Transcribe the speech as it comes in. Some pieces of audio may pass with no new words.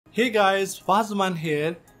Hey guys, Zaman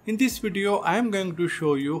here. In this video, I am going to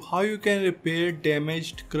show you how you can repair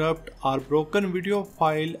damaged, corrupt or broken video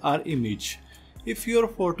file or image. If your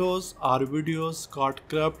photos or videos got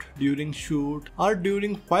corrupt during shoot or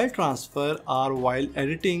during file transfer or while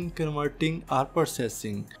editing, converting or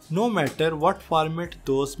processing, no matter what format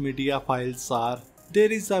those media files are,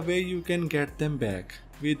 there is a way you can get them back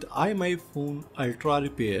with iMyFone Ultra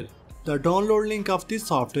Repair. The download link of this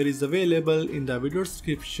software is available in the video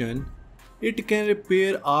description. It can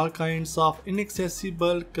repair all kinds of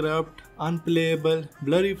inaccessible, corrupt, unplayable,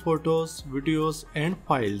 blurry photos, videos and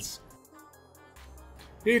files.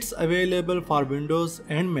 It's available for Windows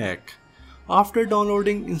and Mac. After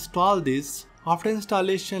downloading, install this. After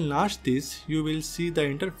installation, launch this. You will see the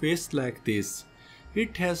interface like this.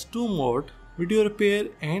 It has two modes, video repair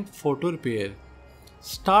and photo repair.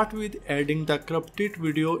 Start with adding the corrupted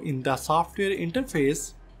video in the software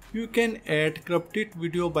interface. You can add corrupted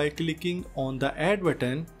video by clicking on the add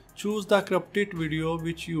button. Choose the corrupted video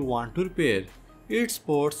which you want to repair. It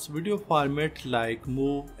supports video format like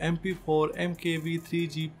MOV, MP4, MKV,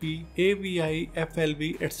 3GP, AVI,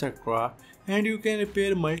 FLV, etc. And you can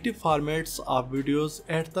repair multi-formats of videos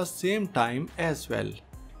at the same time as well.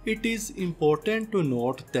 It is important to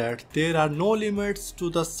note that there are no limits to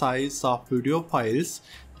the size of video files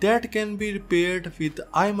that can be repaired with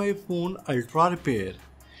iMyFone Ultra Repair.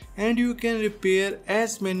 And you can repair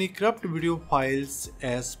as many corrupt video files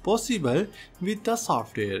as possible with the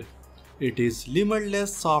software. It is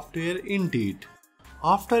limitless software indeed.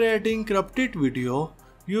 After adding corrupted video,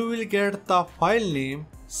 you will get the file name,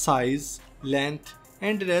 size, length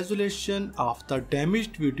and resolution of the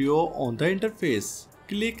damaged video on the interface.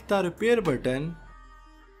 Click the repair button.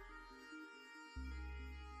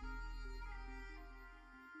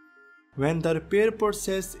 When the repair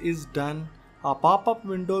process is done, a pop-up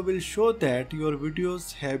window will show that your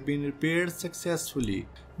videos have been repaired successfully.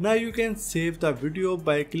 Now you can save the video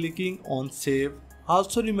by clicking on save.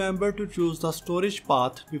 Also remember to choose the storage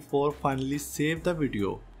path before finally save the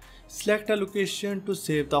video. Select a location to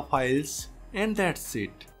save the files and that's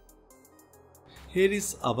it. Here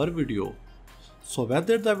is our video. So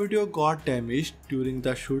whether the video got damaged during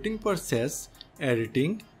the shooting process,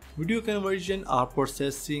 editing, video conversion or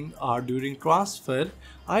processing or during transfer,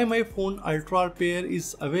 iMyFone Ultra Repair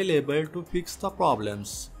is available to fix the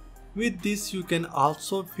problems. With this you can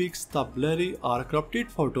also fix the blurry or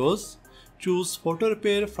corrupted photos. Choose photo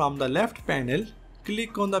repair from the left panel.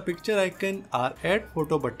 Click on the picture icon or add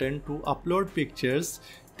photo button to upload pictures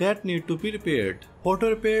that need to be repaired. Photo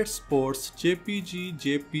repair supports JPG,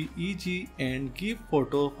 JPEG and GIF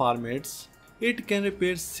photo formats. It can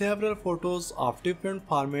repair several photos of different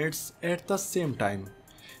formats at the same time.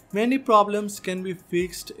 Many problems can be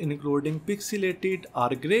fixed including pixelated or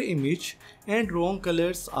grey image and wrong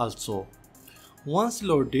colors also. Once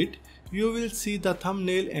loaded, you will see the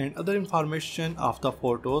thumbnail and other information of the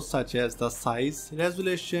photos such as the size,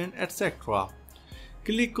 resolution, etc.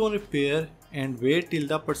 Click on repair and wait till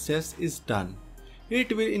the process is done.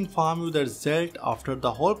 It will inform you the result after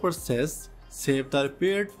the whole process. Save the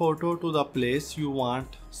repaired photo to the place you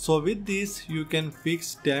want. So with this you can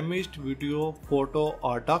fix damaged video, photo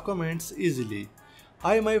or documents easily.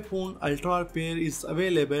 iMyFone Ultra Repair is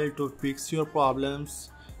available to fix your problems.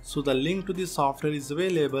 So the link to this software is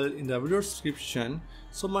available in the video description,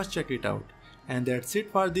 so must check it out. And that's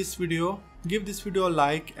it for this video. Give this video a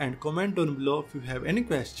like and comment down below if you have any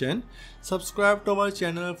question. Subscribe to our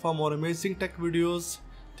channel for more amazing tech videos.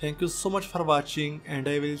 Thank you so much for watching and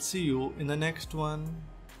I will see you in the next one.